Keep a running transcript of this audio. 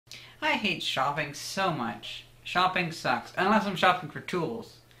I hate shopping so much. Shopping sucks. Unless I'm shopping for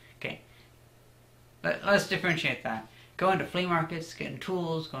tools. Okay. Let's differentiate that. Going to flea markets, getting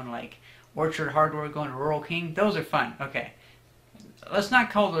tools, going to like Orchard Hardware, going to Rural King. Those are fun. Okay. Let's not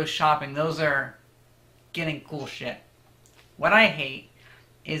call those shopping. Those are getting cool shit. What I hate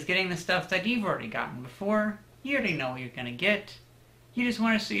is getting the stuff that you've already gotten before. You already know what you're going to get. You just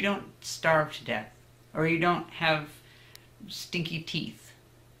want it so you don't starve to death. Or you don't have stinky teeth.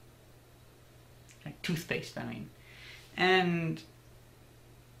 Like toothpaste, I mean. And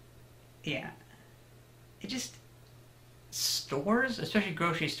yeah. It just, stores, especially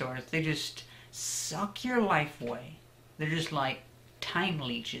grocery stores, they just suck your life away. They're just like time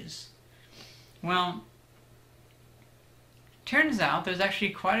leeches. Well, turns out there's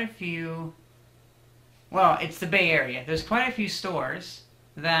actually quite a few, well, it's the Bay Area. There's quite a few stores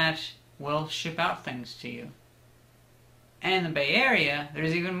that will ship out things to you. And in the Bay Area,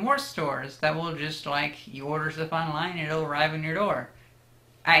 there's even more stores that will just, like, you order stuff online and it'll arrive in your door.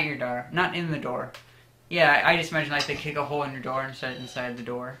 At your door, not in the door. Yeah, I just imagine, like, they kick a hole in your door and set it inside the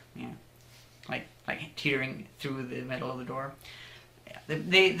door. Yeah. Like teetering through the middle of the door. Yeah.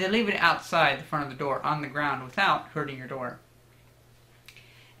 They leave it outside the front of the door, on the ground, without hurting your door.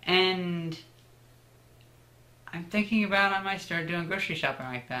 And I'm thinking about I might start doing grocery shopping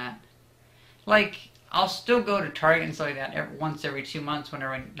like that. Like, I'll still go to Target and stuff like that once every 2 months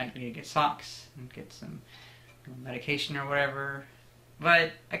whenever I need to get socks and get some medication or whatever.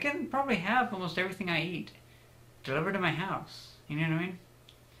 But I can probably have almost everything I eat delivered to my house. You know what I mean?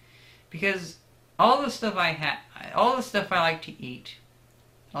 Because all the stuff I like to eat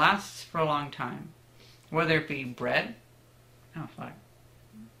lasts for a long time. Whether it be bread, oh fuck.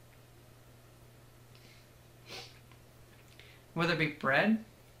 Whether it be bread,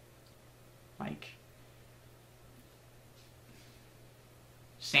 like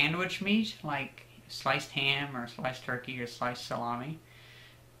sandwich meat, like sliced ham or sliced turkey or sliced salami.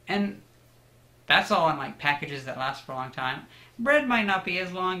 And that's all in like packages that last for a long time. Bread might not be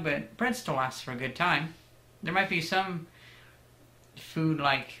as long, but bread still lasts for a good time. There might be some food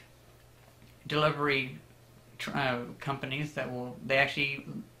like delivery companies that will, they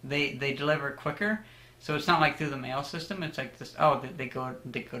deliver quicker. So it's not like through the mail system. It's like this, oh, they go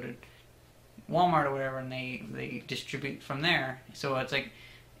to Walmart or whatever and they distribute from there. So it's like,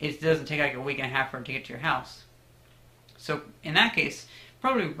 it doesn't take like a week and a half for it to get to your house. So in that case,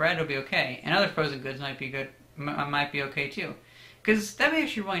 probably bread will be okay, and other frozen goods might be good, might be okay too, because that'd be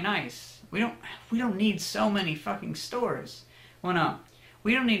actually really nice. We don't need so many fucking stores. Well, no,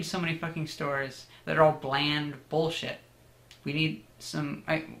 we don't need so many fucking stores that are all bland bullshit. We need some.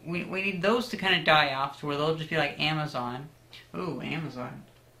 We need those to kind of die off, to where they'll just be like Amazon. Ooh, Amazon.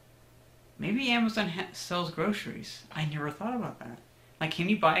 Maybe Amazon sells groceries. I never thought about that. Like, can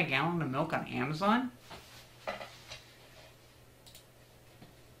you buy a gallon of milk on Amazon?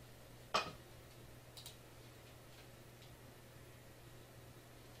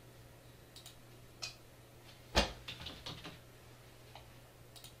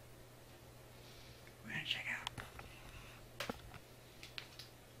 We're gonna check out.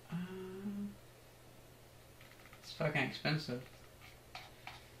 It's fucking expensive.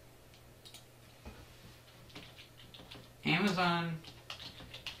 Amazon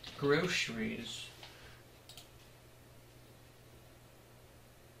groceries.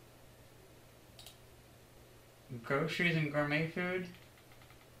 Groceries and gourmet food?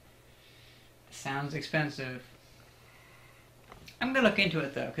 Sounds expensive. I'm gonna look into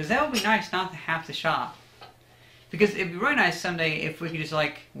it though, because that would be nice not to have to shop. Because it'd be really nice someday if we could just,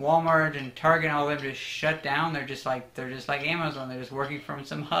 like, Walmart and Target and all of them just shut down. They're just like Amazon. They're just working from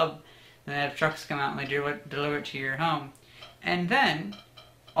some hub, and they have trucks come out and they deliver it to your home. And then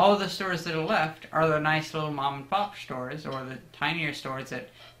all the stores that are left are the nice little mom and pop stores, or the tinier stores that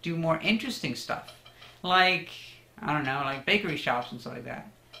do more interesting stuff. Like, I don't know, like bakery shops and stuff like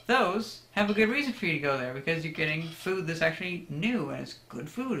that. Those have a good reason for you to go there, because you're getting food that's actually new and it's good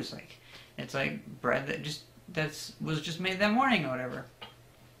food. It's like bread that was just made that morning or whatever.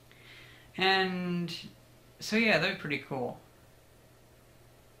 And so yeah, they're pretty cool.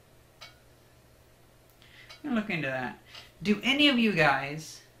 I'm gonna look into that. Do any of you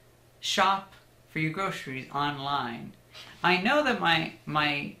guys shop for your groceries online? I know that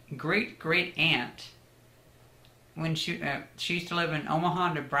my great aunt, when she used to live in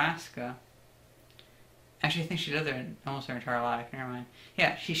Omaha, Nebraska. Actually, I think she lived there almost her entire life. Never mind.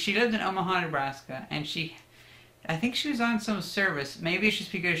 Yeah, she lived in Omaha, Nebraska, and I think she was on some service. Maybe it's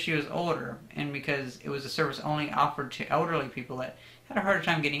just because she was older, and because it was a service only offered to elderly people that had a harder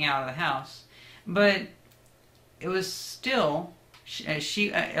time getting out of the house. But it was still,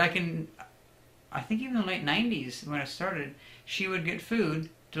 Like in, I think even the late 90s when it started, she would get food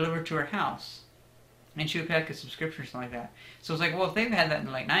delivered to her house. And she would pay like a subscription or something like that. So it's like, well, if they've had that in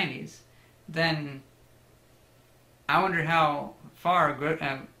the late 90s, then I wonder how far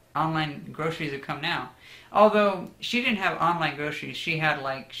online groceries have come now. Although she didn't have online groceries, she had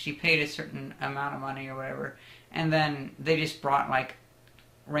like, she paid a certain amount of money or whatever, and then they just brought like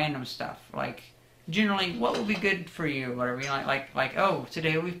random stuff, like generally what would be good for you, whatever, you know, like oh,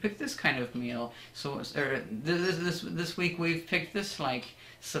 today we've picked this kind of meal, so or this week we've picked this like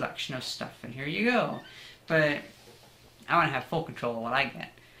selection of stuff, and here you go. But I want to have full control of what I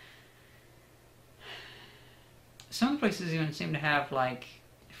get. Some places even seem to have like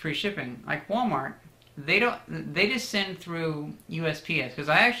free shipping, like Walmart. They don't. They just send through USPS, because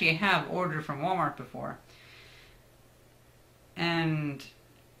I actually have ordered from Walmart before. And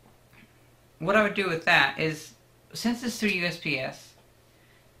what I would do with that is, since it's through USPS,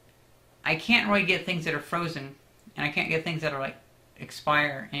 I can't really get things that are frozen, and I can't get things that are like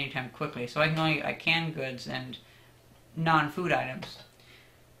expire anytime quickly. So I can only get canned goods and non-food items.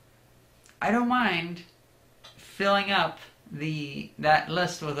 I don't mind filling up that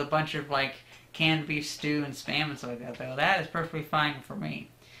list with a bunch of like canned beef stew and spam and stuff like that, though. That is perfectly fine for me,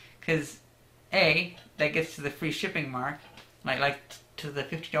 because A, that gets to the free shipping mark, like to the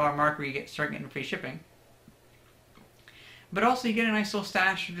 $50 mark where you start getting free shipping. But also you get a nice little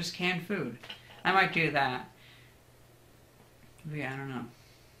stash of just canned food. I might do that. But yeah, I don't know.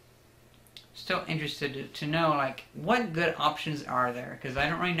 Still interested to know like what good options are there, because I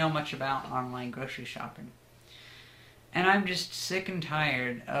don't really know much about online grocery shopping. And I'm just sick and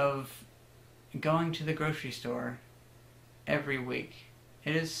tired of going to the grocery store every week.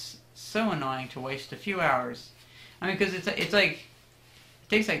 It is so annoying to waste a few hours. I mean, because it's like, it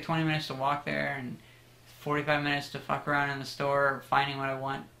takes like 20 minutes to walk there and 45 minutes to fuck around in the store finding what I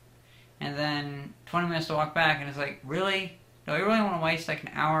want, and then 20 minutes to walk back, and it's like, really? Do I really want to waste like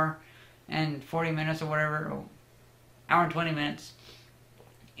an hour and 40 minutes or whatever, or hour and 20 minutes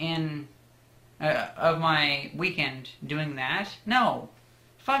in of my weekend doing that? No,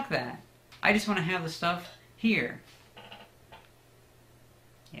 fuck that. I just want to have the stuff here.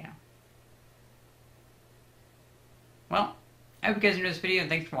 Yeah. Well, I hope you guys enjoyed this video, and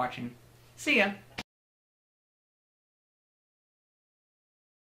thanks for watching. See ya!